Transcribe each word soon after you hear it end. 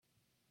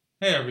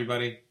Hey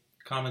everybody,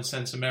 Common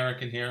Sense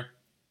American here.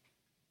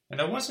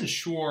 And I wasn't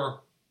sure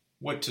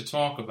what to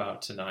talk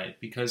about tonight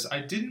because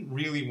I didn't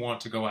really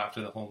want to go after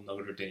the whole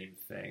Notre Dame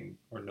thing,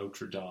 or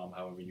Notre Dame,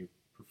 however you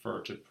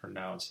prefer to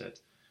pronounce it.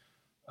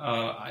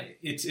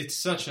 It's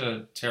such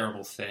a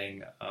terrible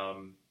thing,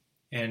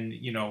 and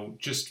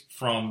just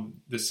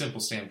from the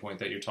simple standpoint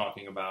that you're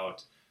talking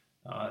about,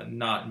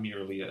 not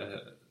merely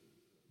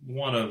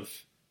one of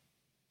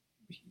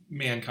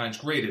mankind's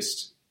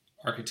greatest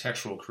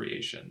architectural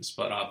creations,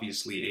 but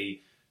obviously a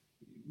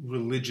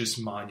religious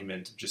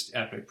monument of just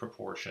epic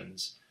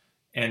proportions.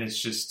 And it's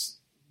just,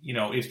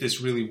 if this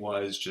really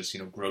was just,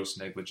 gross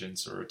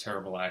negligence or a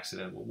terrible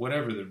accident,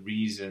 whatever the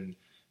reason,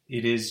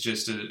 it is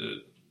just a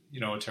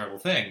terrible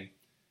thing.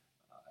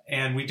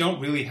 And we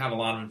don't really have a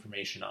lot of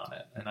information on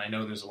it. And I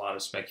know there's a lot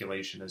of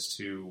speculation as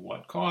to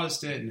what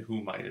caused it and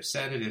who might have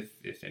said it,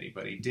 if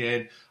anybody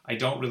did. I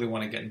don't really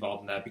want to get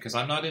involved in that because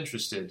I'm not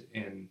interested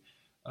in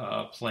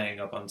playing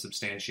up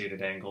unsubstantiated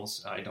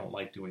angles. I don't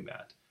like doing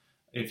that.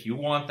 If you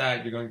want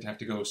that, you're going to have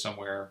to go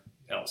somewhere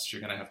else.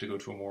 You're going to have to go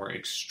to a more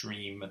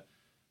extreme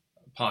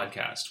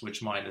podcast,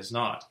 which mine is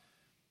not.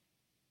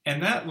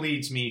 And that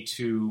leads me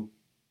to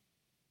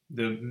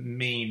the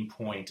main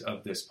point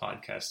of this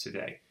podcast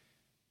today.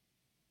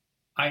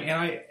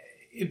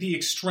 The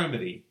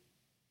extremity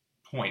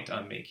point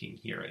I'm making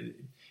here.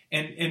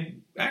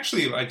 And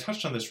actually, I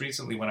touched on this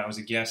recently when I was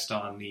a guest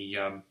on the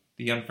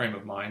Unframe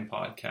of Mind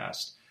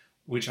podcast,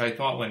 which I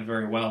thought went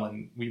very well,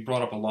 and we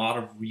brought up a lot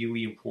of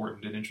really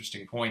important and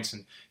interesting points,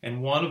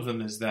 and one of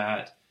them is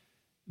that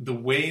the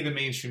way the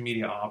mainstream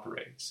media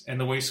operates, and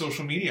the way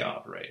social media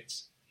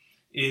operates,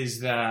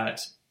 is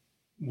that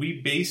we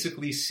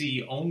basically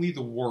see only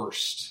the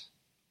worst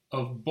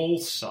of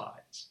both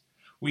sides.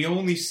 We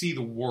only see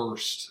the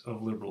worst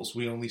of liberals.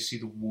 We only see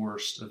the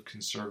worst of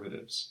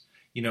conservatives.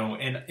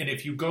 And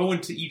if you go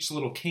into each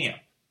little camp,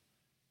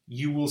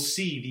 you will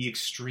see the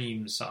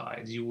extreme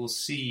sides. You will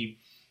see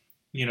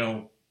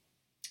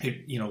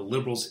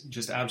liberals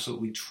just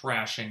absolutely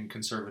trashing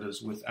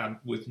conservatives with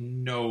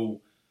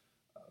no,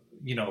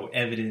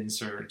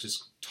 evidence, or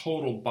just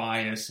total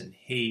bias and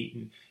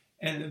hate.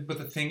 But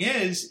the thing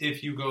is,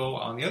 if you go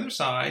on the other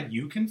side,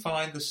 you can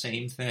find the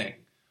same thing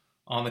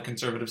on the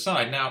conservative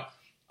side. Now,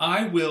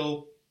 I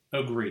will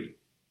agree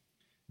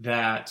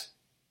that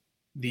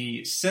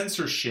the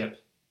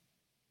censorship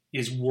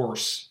is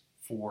worse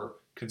for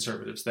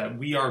conservatives, that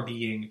we are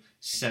being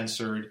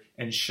censored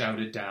and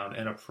shouted down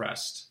and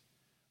oppressed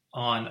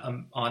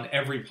on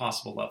every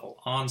possible level,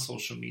 on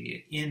social media,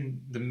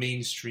 in the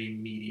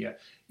mainstream media.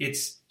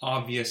 It's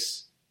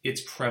obvious,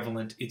 it's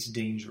prevalent, it's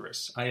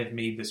dangerous. I have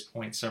made this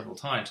point several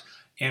times.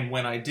 And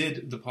when I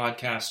did the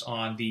podcast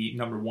on the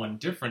number one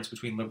difference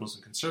between liberals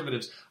and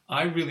conservatives,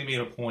 I really made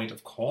a point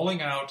of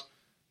calling out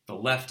the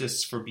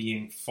leftists for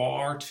being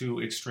far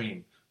too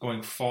extreme,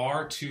 going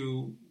far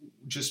too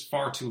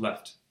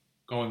left,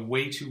 going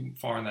way too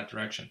far in that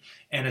direction,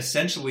 and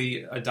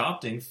essentially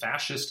adopting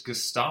fascist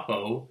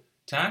Gestapo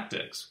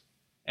tactics.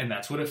 And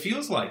that's what it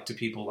feels like to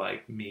people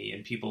like me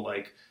and people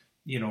like,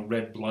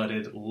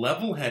 red-blooded,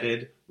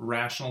 level-headed,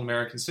 rational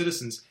American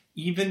citizens.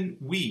 Even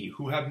we,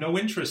 who have no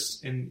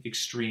interest in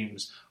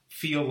extremes,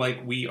 feel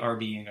like we are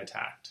being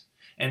attacked.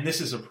 And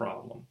this is a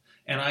problem.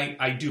 And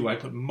I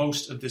put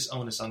most of this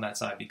onus on that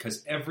side,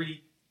 because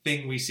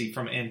everything we see,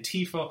 from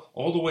Antifa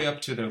all the way up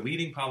to their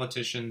leading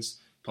politicians,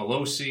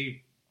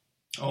 Pelosi,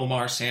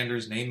 Omar,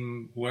 Sanders,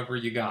 name whoever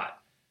you got,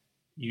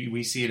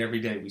 we see it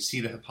every day. We see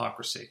the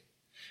hypocrisy.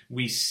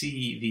 We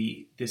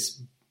see this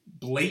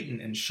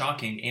blatant and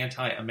shocking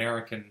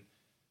anti-American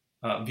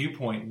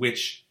viewpoint,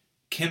 which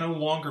can no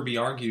longer be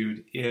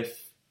argued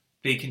if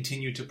they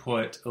continue to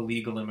put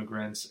illegal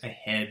immigrants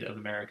ahead of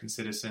American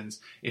citizens,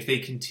 if they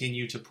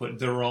continue to put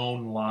their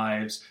own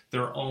lives,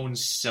 their own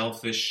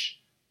selfish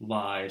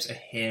lives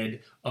ahead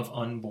of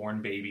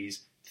unborn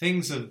babies,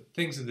 things of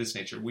this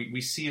nature.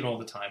 We see it all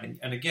the time.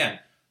 And again,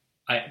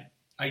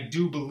 I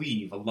do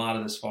believe a lot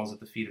of this falls at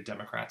the feet of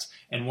Democrats.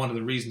 And one of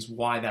the reasons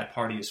why that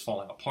party is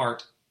falling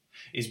apart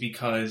is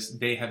because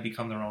they have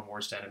become their own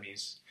worst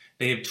enemies.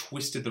 They have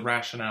twisted the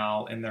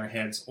rationale in their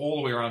heads all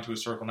the way around to a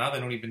circle. Now they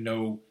don't even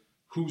know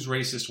who's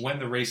racist, when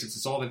they're racist.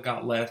 It's all they've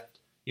got left.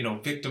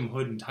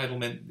 Victimhood,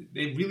 entitlement.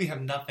 They really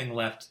have nothing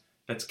left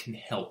that can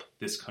help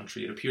this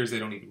country. It appears they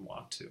don't even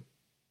want to.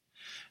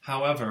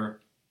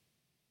 However,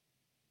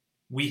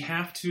 we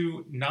have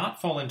to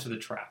not fall into the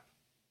trap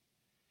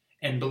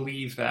and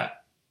believe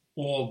that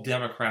all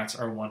Democrats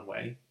are one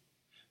way,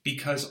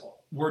 because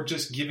we're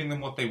just giving them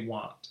what they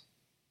want.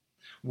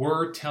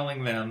 We're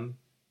telling them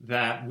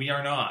that we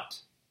are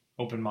not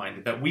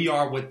open-minded, that we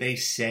are what they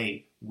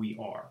say we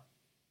are,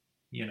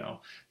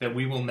 that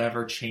we will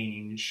never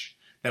change,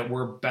 that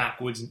we're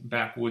backwoods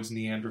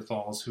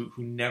Neanderthals who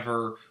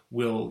never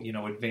will,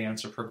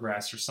 advance or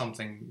progress or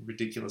something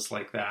ridiculous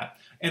like that.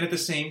 And at the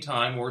same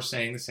time, we're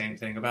saying the same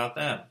thing about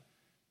them,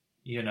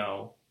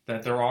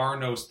 that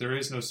there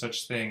is no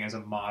such thing as a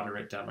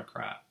moderate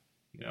Democrat,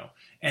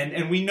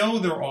 and we know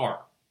there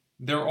are.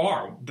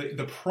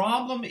 The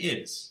problem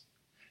is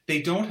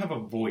they don't have a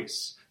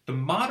voice. The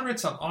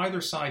moderates on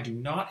either side do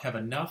not have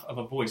enough of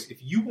a voice.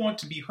 If you want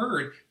to be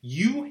heard,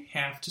 you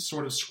have to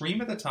sort of scream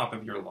at the top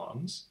of your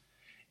lungs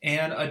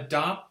and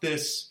adopt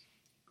this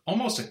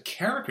almost a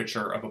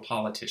caricature of a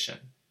politician,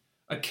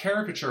 a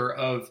caricature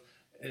of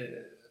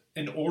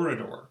an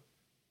orator,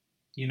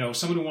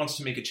 someone who wants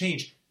to make a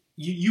change.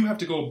 You have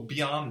to go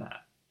beyond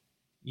that.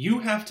 You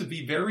have to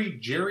be very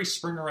Jerry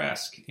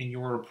Springer-esque in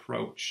your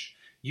approach.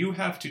 You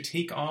have to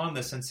take on the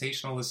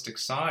sensationalistic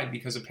side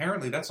because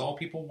apparently that's all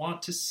people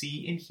want to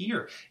see and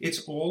hear.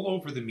 It's all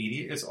over the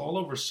media. It's all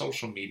over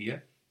social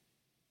media.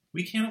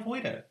 We can't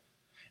avoid it.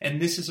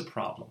 And this is a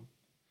problem.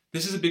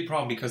 This is a big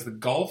problem because the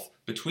gulf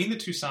between the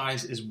two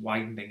sides is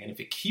widening. And if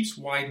it keeps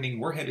widening,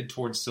 we're headed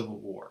towards civil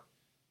war.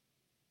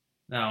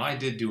 Now, I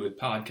did do a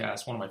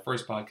podcast. One of my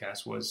first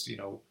podcasts was,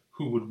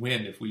 who would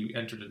win if we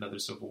entered another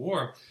civil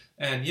war.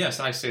 And yes,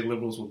 I say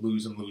liberals would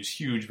lose and lose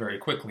huge very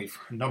quickly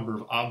for a number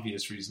of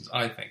obvious reasons,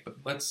 I think. But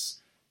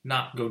let's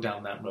not go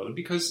down that road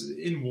because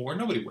in war,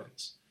 nobody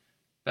wins.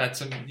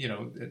 That's,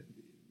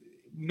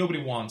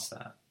 nobody wants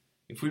that.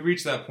 If we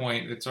reach that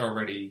point, it's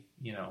already,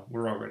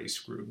 we're already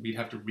screwed. We'd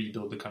have to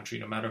rebuild the country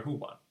no matter who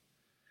won.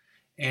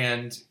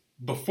 And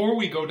before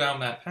we go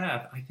down that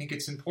path, I think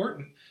it's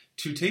important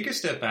to take a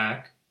step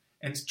back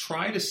and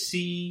try to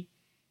see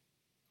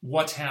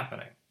what's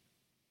happening.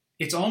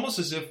 It's almost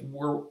as if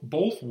we're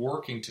both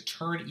working to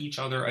turn each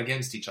other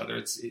against each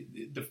other.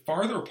 The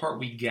farther apart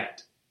we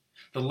get,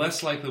 the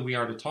less likely we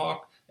are to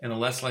talk and the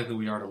less likely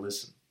we are to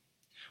listen.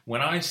 When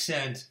I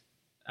sent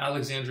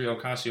Alexandria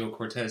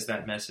Ocasio-Cortez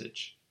that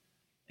message,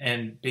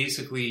 and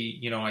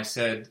basically, I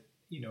said,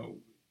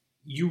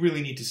 you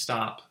really need to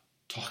stop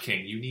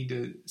talking. You need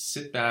to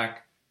sit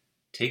back,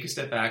 take a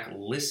step back,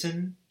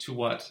 listen to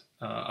what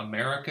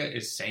America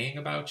is saying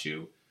about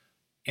you,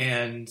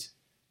 and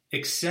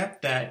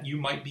accept that you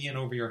might be in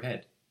over your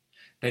head,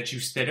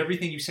 that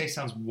everything you say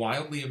sounds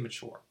wildly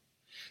immature,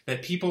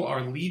 that people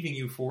are leaving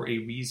you for a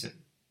reason,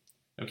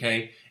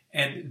 okay?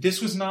 And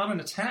this was not an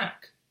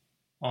attack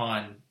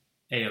on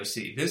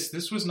AOC.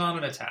 This was not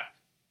an attack.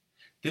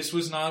 This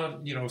was not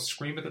a,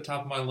 scream at the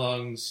top of my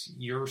lungs,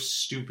 you're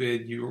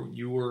stupid,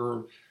 you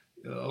were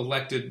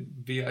elected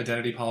via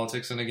identity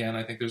politics, and again,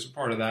 I think there's a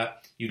part of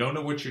that. You don't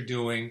know what you're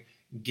doing,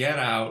 get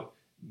out,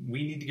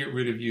 we need to get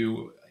rid of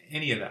you,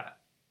 any of that.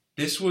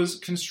 This was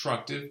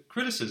constructive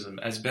criticism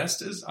as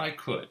best as I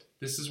could.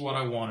 This is what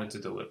I wanted to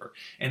deliver.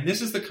 And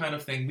this is the kind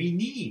of thing we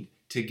need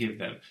to give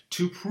them,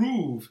 to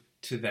prove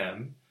to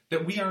them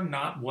that we are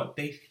not what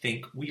they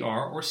think we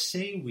are or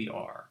say we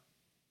are.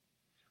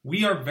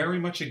 We are very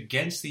much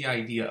against the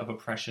idea of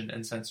oppression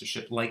and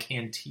censorship like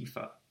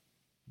Antifa.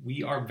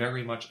 We are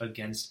very much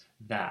against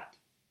that.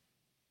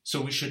 So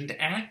we shouldn't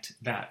act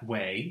that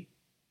way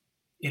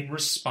in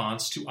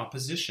response to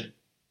opposition.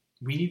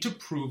 We need to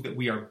prove that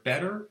we are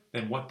better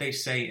than what they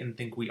say and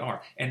think we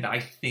are. And I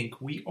think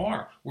we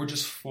are. We're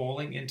just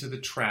falling into the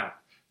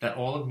trap that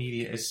all of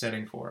media is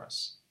setting for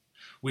us,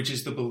 which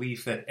is the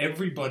belief that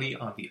everybody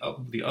on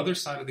the other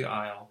side of the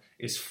aisle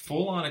is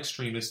full-on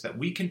extremists, that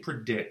we can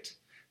predict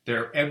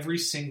their every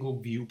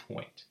single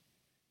viewpoint.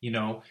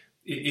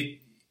 We've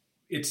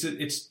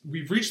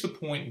reached the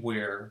point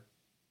where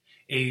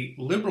a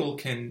liberal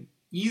can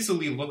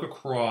easily look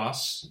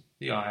across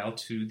the aisle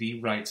to the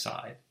right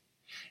side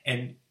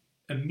and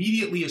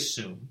immediately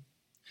assume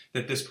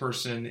that this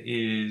person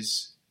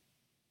is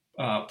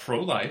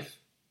pro-life,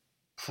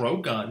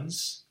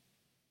 pro-guns,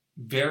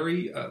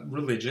 very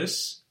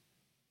religious,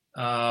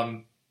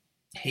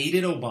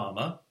 hated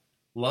Obama,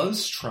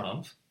 loves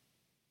Trump.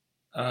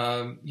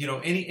 They'll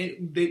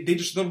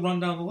run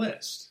down the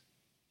list,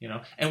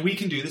 and we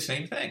can do the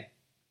same thing.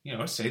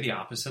 Say the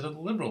opposite of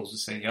the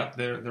liberals. Say, yep,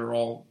 they're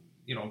all,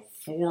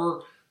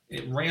 for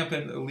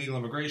rampant illegal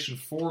immigration,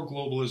 for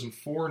globalism,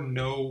 for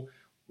no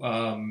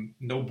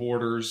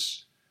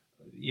borders,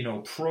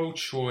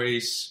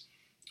 pro-choice,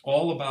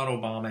 all about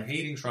Obama,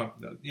 hating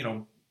Trump.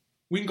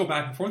 We can go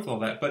back and forth with all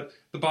that, but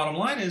the bottom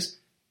line is,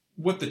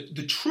 what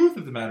the truth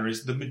of the matter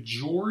is, the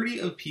majority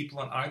of people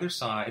on either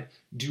side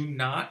do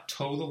not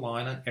toe the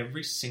line on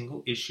every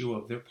single issue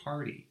of their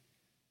party.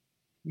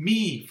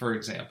 Me, for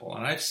example,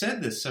 and I've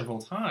said this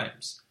several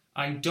times,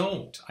 I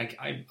don't.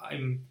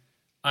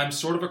 I'm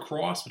sort of a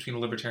cross between a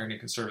libertarian and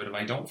conservative.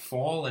 I don't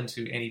fall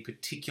into any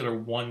particular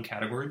one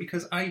category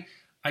because I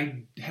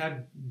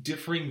have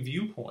differing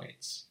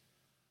viewpoints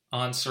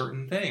on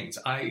certain things.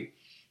 I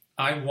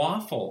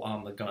waffle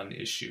on the gun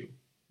issue.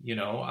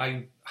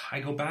 I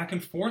go back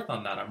and forth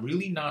on that. I'm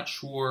really not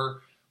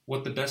sure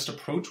what the best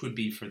approach would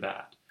be for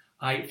that.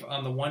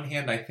 On the one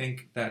hand, I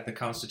think that the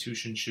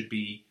Constitution should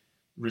be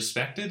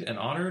respected and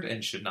honored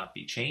and should not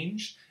be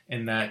changed,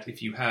 and that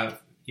if you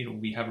have,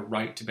 we have a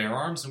right to bear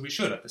arms, and we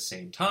should. At the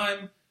same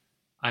time,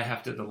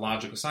 the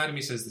logical side of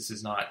me says this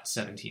is not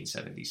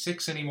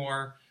 1776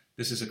 anymore.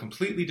 This is a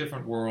completely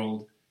different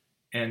world,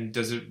 and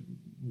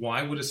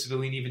why would a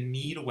civilian even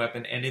need a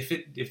weapon? And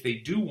if they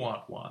do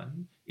want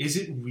one, is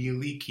it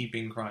really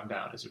keeping crime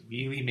down? Is it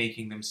really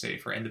making them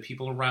safer and the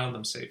people around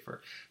them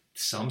safer?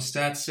 Some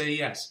stats say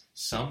yes.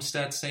 Some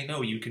stats say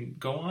no. You can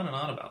go on and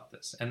on about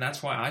this. And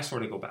that's why I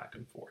sort of go back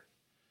and forth.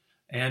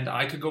 And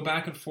I could go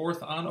back and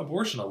forth on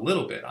abortion a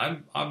little bit.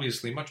 I'm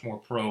obviously much more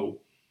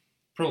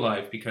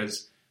pro-life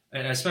because,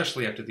 and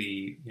especially after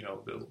the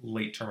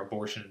late-term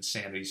abortion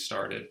insanity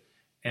started,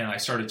 and I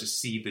started to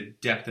see the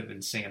depth of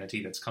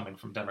insanity that's coming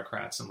from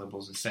Democrats and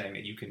liberals and saying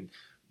that you can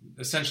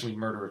essentially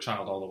murder a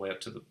child all the way up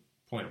to the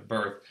point of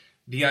birth.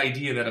 The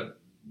idea that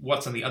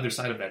what's on the other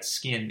side of that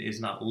skin is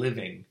not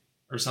living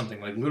or something,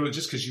 like literally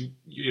just because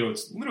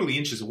it's literally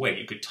inches away.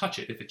 You could touch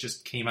it if it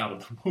just came out of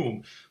the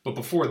womb, but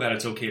before that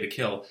it's okay to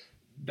kill.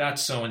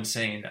 That's so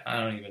insane. I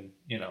don't even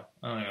know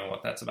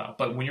what that's about.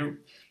 But when you're,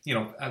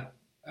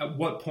 at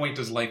what point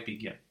does life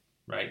begin,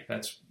 right?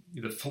 That's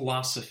the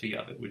philosophy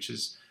of it, which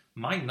is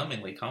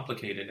mind-numbingly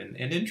complicated and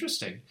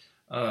interesting.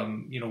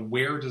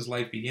 Where does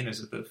life begin?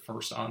 Is it the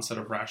first onset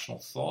of rational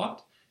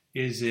thought?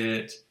 Is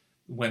it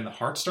when the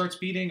heart starts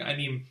beating? I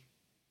mean,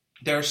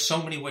 there are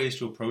so many ways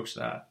to approach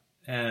that.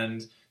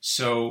 And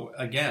so,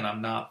 again,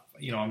 I'm not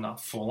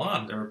full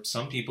on. There are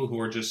some people who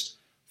are just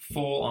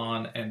full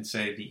on and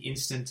say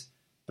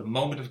the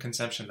moment of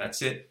conception,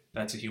 that's it.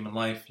 That's a human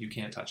life. You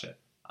can't touch it.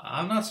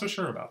 I'm not so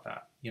sure about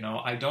that.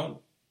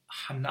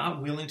 I'm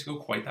not willing to go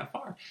quite that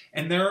far.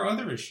 And there are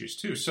other issues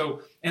too.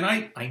 So, and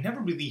I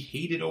never really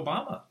hated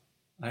Obama.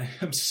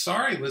 I'm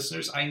sorry,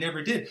 listeners, I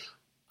never did.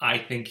 I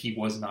think he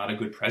was not a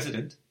good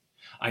president.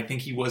 I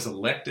think he was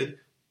elected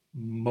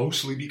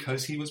mostly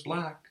because he was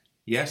black.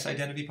 Yes,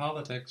 identity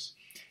politics.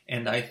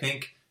 And I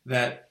think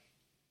that,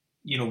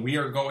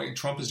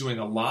 Trump is doing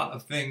a lot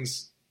of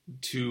things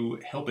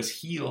to help us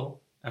heal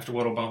after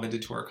what Obama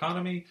did to our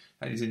economy.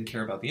 He didn't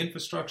care about the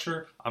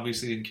infrastructure.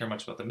 Obviously didn't care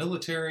much about the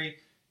military.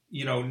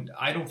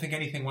 I don't think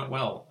anything went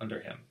well under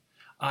him.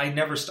 I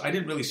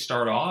didn't really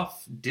start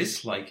off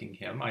disliking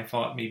him. I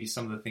thought maybe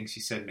some of the things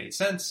he said made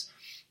sense,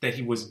 that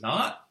he was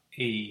not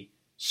a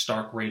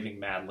stark raving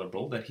mad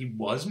liberal, that he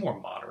was more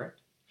moderate.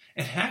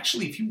 And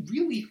actually, if you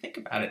really think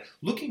about it,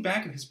 looking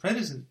back at his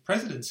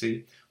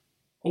presidency,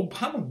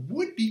 Obama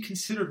would be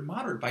considered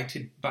moderate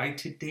by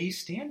today's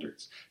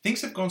standards.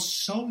 Things have gone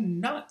so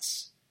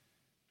nuts.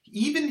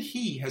 Even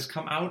he has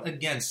come out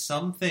against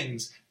some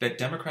things that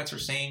Democrats are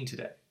saying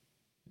today.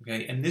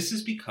 Okay, and this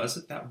is because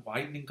of that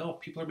widening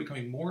gulf. People are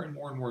becoming more and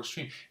more and more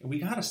extreme, and we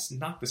got to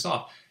knock this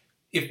off.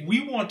 If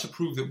we want to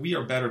prove that we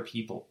are better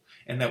people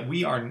and that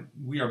we are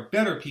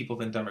better people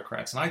than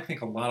Democrats, and I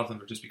think a lot of them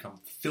have just become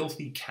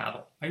filthy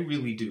cattle. I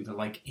really do. They're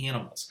like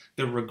animals.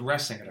 They're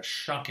regressing at a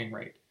shocking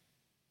rate.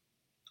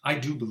 I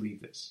do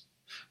believe this.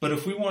 But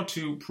if we want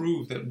to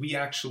prove that we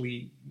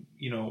actually,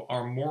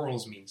 our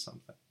morals mean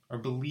something, our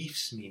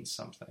beliefs mean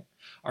something,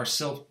 our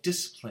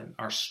self-discipline,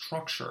 our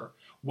structure,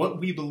 what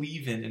we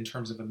believe in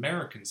terms of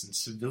Americans and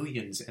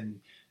civilians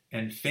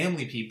and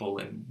family people,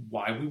 and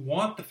why we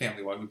want the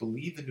family, why we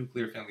believe the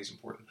nuclear family is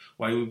important,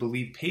 why we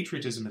believe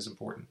patriotism is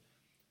important.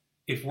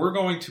 If we're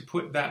going to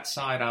put that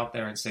side out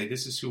there and say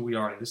this is who we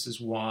are and this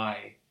is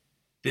why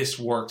this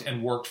worked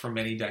and worked for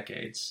many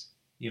decades,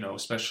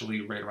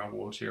 especially right around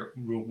World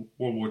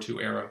War II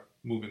era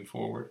moving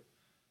forward,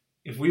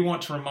 if we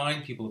want to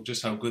remind people of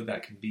just how good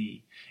that can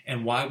be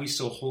and why we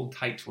still hold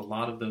tight to a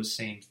lot of those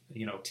same,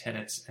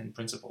 tenets and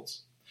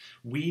principles,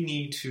 we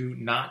need to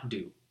not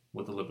do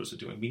what the liberals are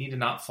doing. We need to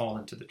not fall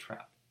into the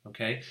trap,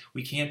 okay?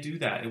 We can't do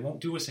that. It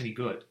won't do us any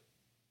good.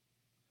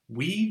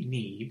 We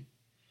need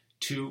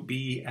to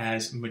be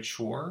as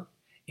mature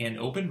and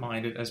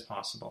open-minded as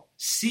possible.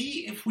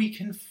 See if we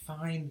can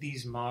find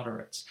these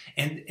moderates.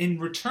 And in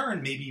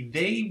return, maybe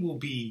they will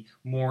be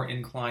more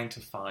inclined to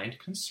find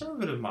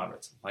conservative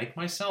moderates, like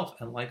myself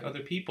and like other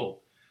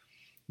people.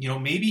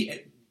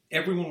 Maybe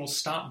everyone will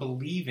stop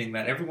believing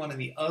that everyone on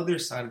the other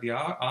side of the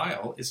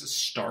aisle is a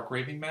stark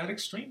raving mad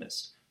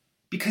extremist.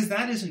 Because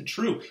that isn't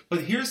true.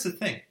 But here's the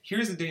thing.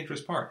 Here's the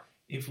dangerous part.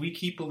 If we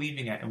keep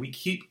believing it and we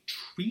keep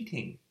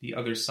treating the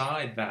other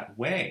side that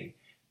way,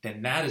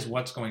 then that is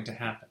what's going to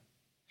happen.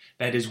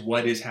 That is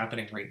what is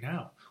happening right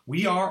now.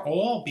 We are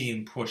all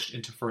being pushed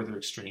into further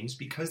extremes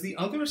because the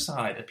other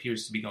side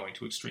appears to be going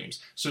to extremes.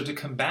 So to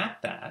combat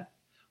that,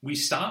 we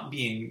stop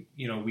being,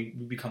 we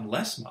become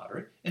less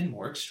moderate and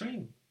more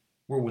extreme.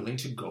 We're willing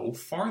to go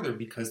farther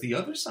because the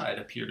other side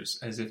appears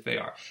as if they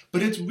are.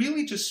 But it's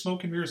really just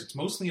smoke and mirrors. It's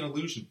mostly an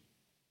illusion.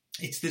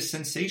 It's this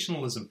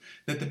sensationalism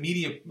that the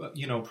media,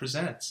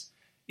 presents.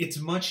 It's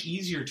much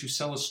easier to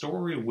sell a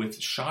story with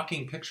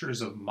shocking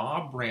pictures of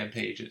mob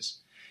rampages.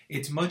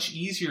 It's much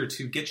easier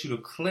to get you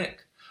to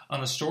click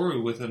on a story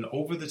with an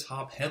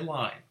over-the-top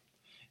headline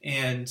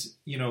and,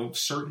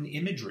 certain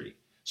imagery,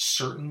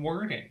 certain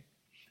wording.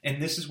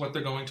 And this is what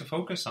they're going to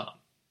focus on.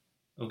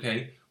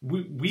 Okay?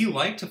 We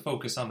like to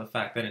focus on the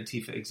fact that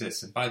Antifa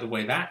exists. And by the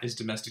way, that is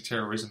domestic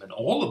terrorism, and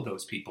all of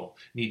those people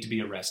need to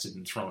be arrested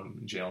and thrown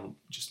in jail and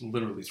just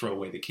literally throw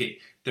away the key.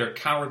 They're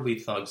cowardly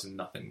thugs and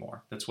nothing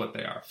more. That's what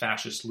they are.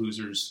 Fascist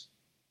losers,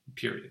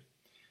 period.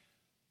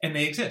 And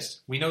they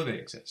exist. We know they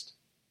exist.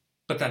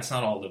 But that's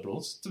not all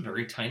liberals. It's a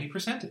very tiny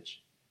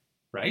percentage,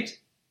 right?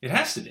 It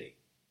has to be.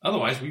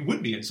 Otherwise, we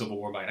would be in civil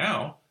war by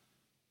now.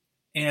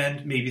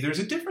 And maybe there's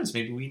a difference.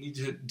 Maybe we need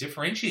to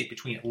differentiate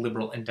between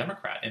liberal and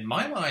Democrat. In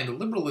my mind, a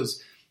liberal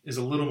is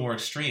a little more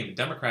extreme. A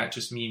Democrat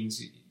just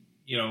means,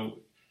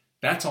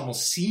 that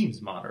almost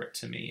seems moderate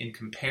to me in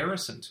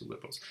comparison to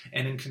liberals.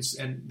 And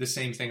and the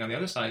same thing on the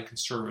other side,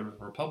 conservative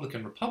and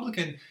Republican.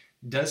 Republican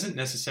doesn't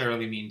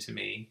necessarily mean to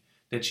me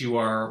that you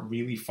are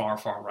really far,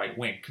 far right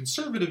wing.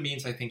 Conservative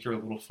means I think you're a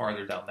little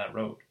farther down that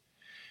road.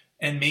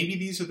 And maybe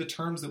these are the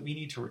terms that we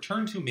need to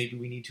return to. Maybe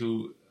we need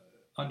to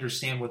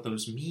understand what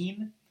those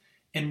mean.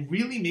 And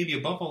really, maybe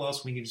above all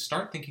else, we need to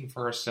start thinking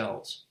for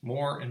ourselves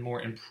more and more,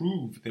 and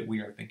prove that we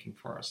are thinking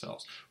for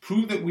ourselves.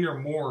 Prove that we are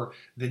more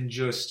than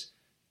just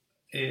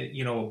a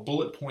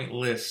bullet point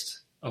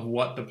list of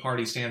what the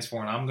party stands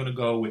for, and I'm going to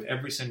go with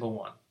every single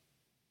one.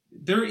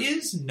 There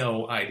is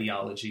no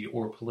ideology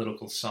or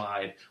political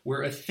side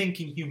where a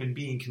thinking human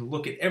being can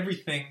look at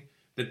everything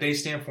that they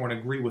stand for and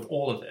agree with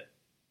all of it.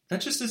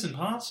 That just isn't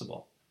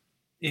possible.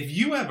 If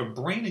you have a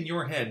brain in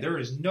your head, there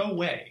is no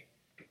way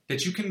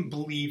that you can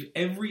believe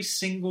every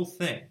single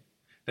thing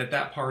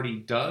that party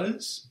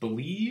does,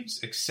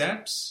 believes,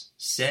 accepts,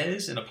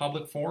 says in a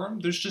public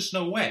forum. There's just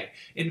no way.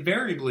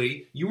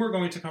 Invariably, you are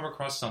going to come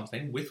across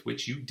something with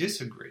which you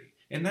disagree.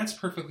 And that's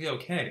perfectly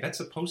okay. That's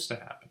supposed to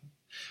happen.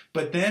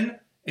 But then,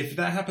 if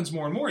that happens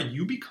more and more,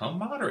 you become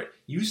moderate.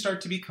 You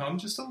start to become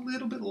just a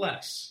little bit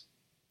less.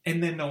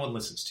 And then no one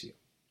listens to you.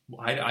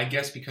 I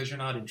guess because you're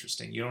not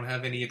interesting. You don't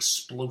have any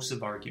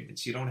explosive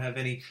arguments. You're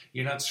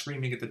not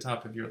screaming at the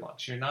top of your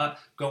lungs. You're not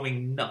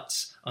going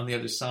nuts on the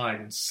other side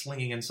and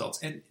slinging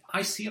insults. And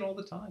I see it all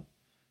the time.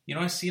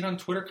 I see it on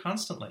Twitter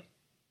constantly.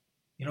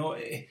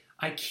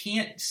 I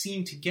can't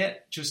seem to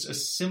get just a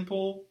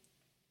simple,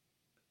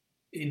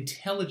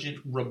 intelligent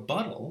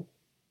rebuttal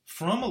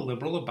from a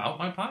liberal about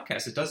my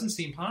podcast. It doesn't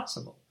seem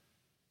possible.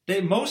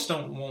 Most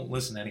won't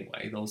listen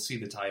anyway. They'll see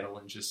the title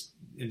and just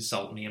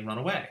insult me and run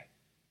away,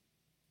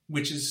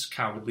 which is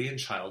cowardly and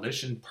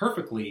childish and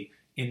perfectly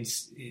in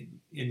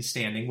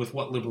standing with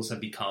what liberals have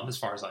become, as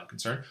far as I'm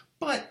concerned.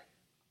 But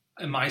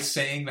am I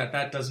saying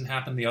that doesn't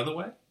happen the other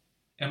way?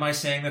 Am I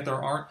saying that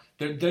there aren't?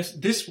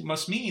 This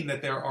must mean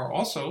that there are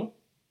also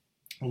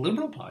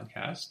liberal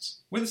podcasts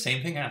where the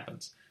same thing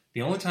happens.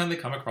 The only time they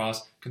come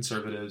across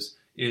conservatives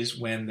is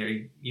when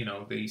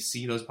they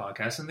see those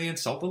podcasts and they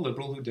insult the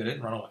liberal who did it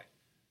and run away.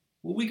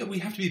 Well, we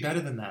have to be better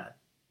than that.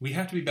 We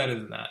have to be better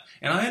than that.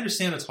 And I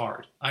understand it's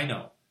hard. I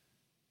know.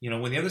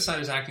 When the other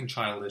side is acting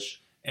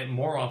childish, and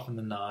more often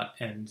than not,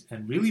 and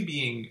really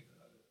being,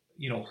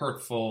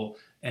 hurtful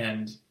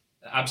and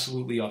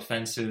absolutely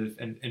offensive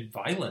and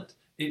violent,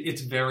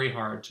 it's very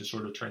hard to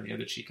sort of turn the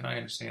other cheek, and I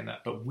understand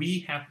that. But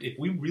if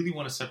we really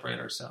want to separate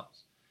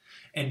ourselves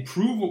and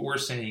prove what we're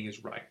saying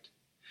is right,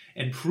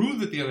 and prove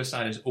that the other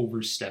side is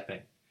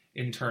overstepping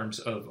in terms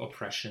of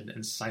oppression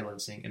and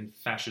silencing and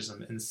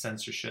fascism and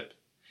censorship,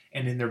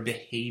 and in their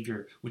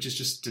behavior, which is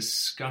just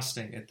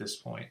disgusting at this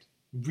point,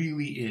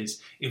 really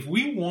is. If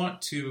we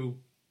want to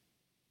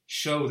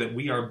show that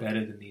we are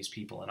better than these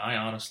people, and I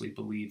honestly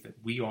believe that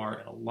we are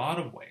in a lot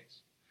of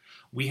ways,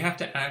 we have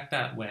to act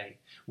that way.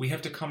 We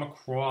have to come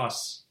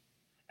across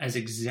as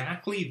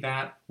exactly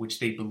that which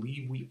they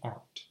believe we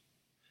aren't.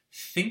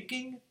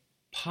 Thinking,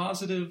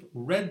 positive,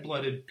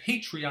 red-blooded,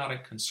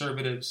 patriotic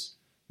conservatives,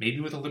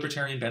 maybe with a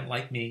libertarian bent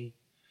like me,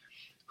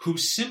 who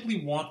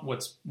simply want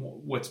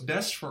what's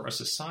best for a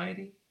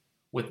society,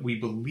 what we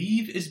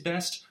believe is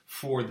best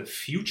for the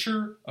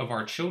future of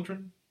our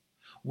children,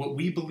 what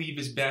we believe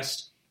is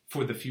best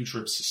for the future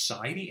of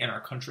society and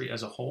our country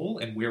as a whole,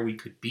 and where we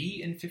could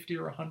be in 50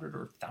 or 100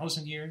 or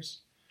 1,000 years.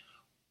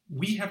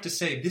 We have to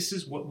say, this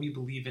is what we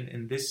believe in,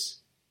 and this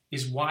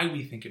is why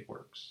we think it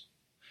works.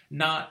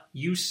 Not,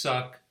 you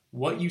suck,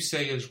 what you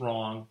say is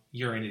wrong,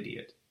 you're an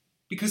idiot.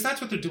 Because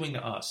that's what they're doing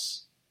to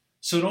us.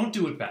 So don't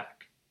do it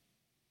back.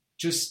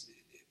 Just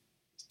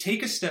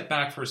take a step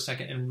back for a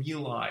second and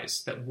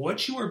realize that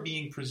what you are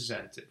being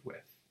presented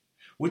with,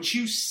 what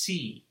you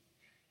see,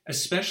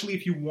 especially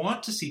if you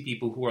want to see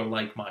people who are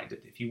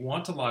like-minded, if you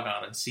want to log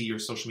on and see your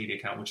social media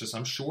account, which is,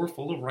 I'm sure,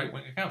 full of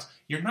right-wing accounts,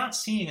 you're not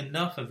seeing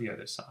enough of the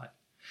other side.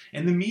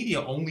 And the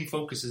media only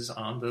focuses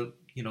on the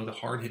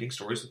hard-hitting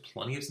stories with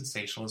plenty of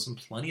sensationalism,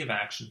 plenty of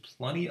action,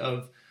 plenty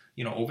of,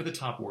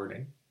 over-the-top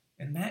wording.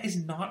 And that is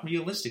not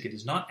realistic. It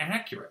is not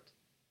accurate.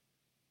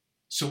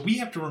 So we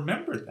have to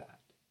remember that.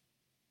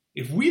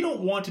 If we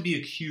don't want to be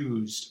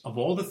accused of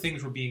all the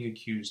things we're being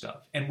accused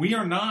of, and we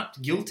are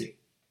not guilty,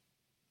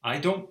 I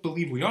don't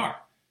believe we are,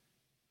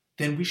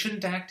 then we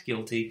shouldn't act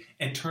guilty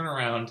and turn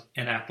around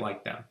and act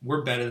like them.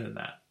 We're better than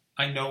that.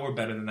 I know we're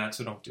better than that,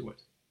 so don't do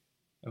it.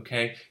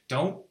 Okay?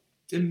 Don't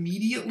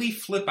immediately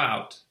flip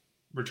out,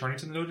 returning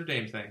to the Notre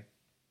Dame thing,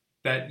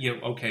 that,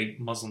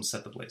 Muslims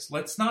set the place.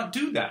 Let's not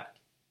do that.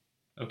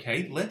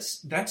 Okay?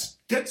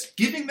 That's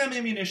giving them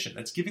ammunition.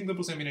 That's giving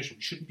liberals ammunition.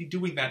 We shouldn't be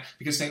doing that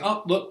because saying,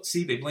 oh, look,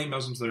 see, they blame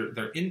Muslims.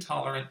 They're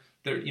intolerant.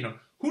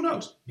 Who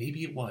knows?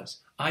 Maybe it was.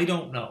 I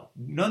don't know.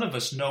 None of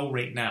us know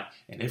right now.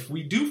 And if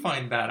we do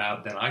find that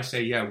out, then I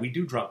say, yeah, we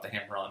do drop the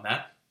hammer on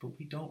that, but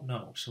we don't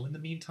know. So in the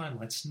meantime,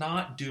 let's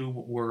not do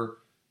what we're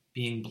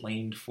being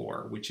blamed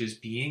for, which is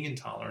being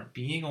intolerant,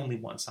 being only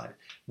one-sided.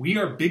 We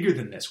are bigger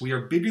than this. We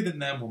are bigger than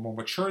them. We're more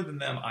mature than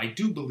them. I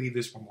do believe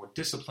this. We're more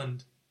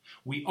disciplined.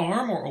 We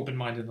are more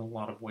open-minded in a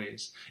lot of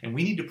ways, and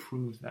we need to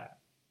prove that.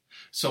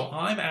 So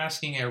I'm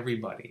asking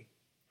everybody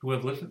who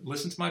have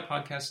listened to my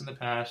podcast in the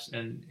past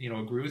and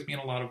agree with me in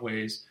a lot of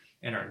ways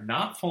and are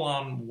not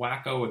full-on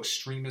wacko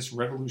extremist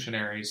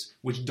revolutionaries,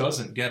 which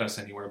doesn't get us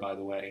anywhere, by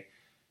the way.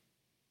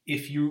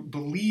 If you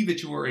believe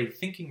that you are a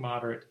thinking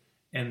moderate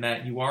and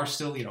that you are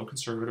still,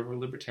 conservative or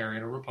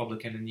libertarian or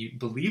Republican, and you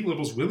believe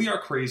liberals really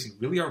are crazy,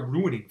 really are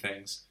ruining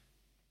things,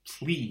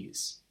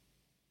 please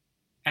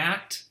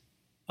act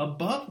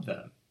above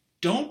them.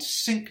 Don't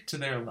sink to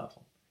their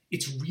level.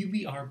 It's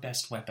really our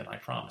best weapon, I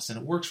promise, and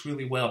it works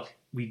really well.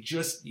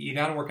 You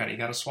got to work at it. You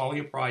got to swallow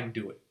your pride and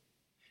do it.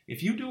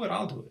 If you do it,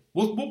 I'll do it.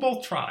 We'll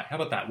both try. How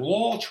about that? We'll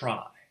all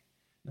try,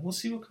 and we'll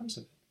see what comes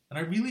of it. And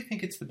I really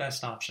think it's the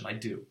best option. I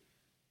do.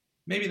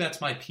 Maybe that's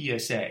my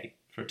PSA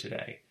for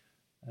today.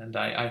 And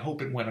I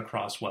hope it went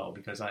across well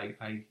because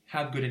I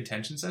have good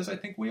intentions, as I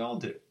think we all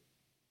do.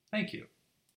 Thank you.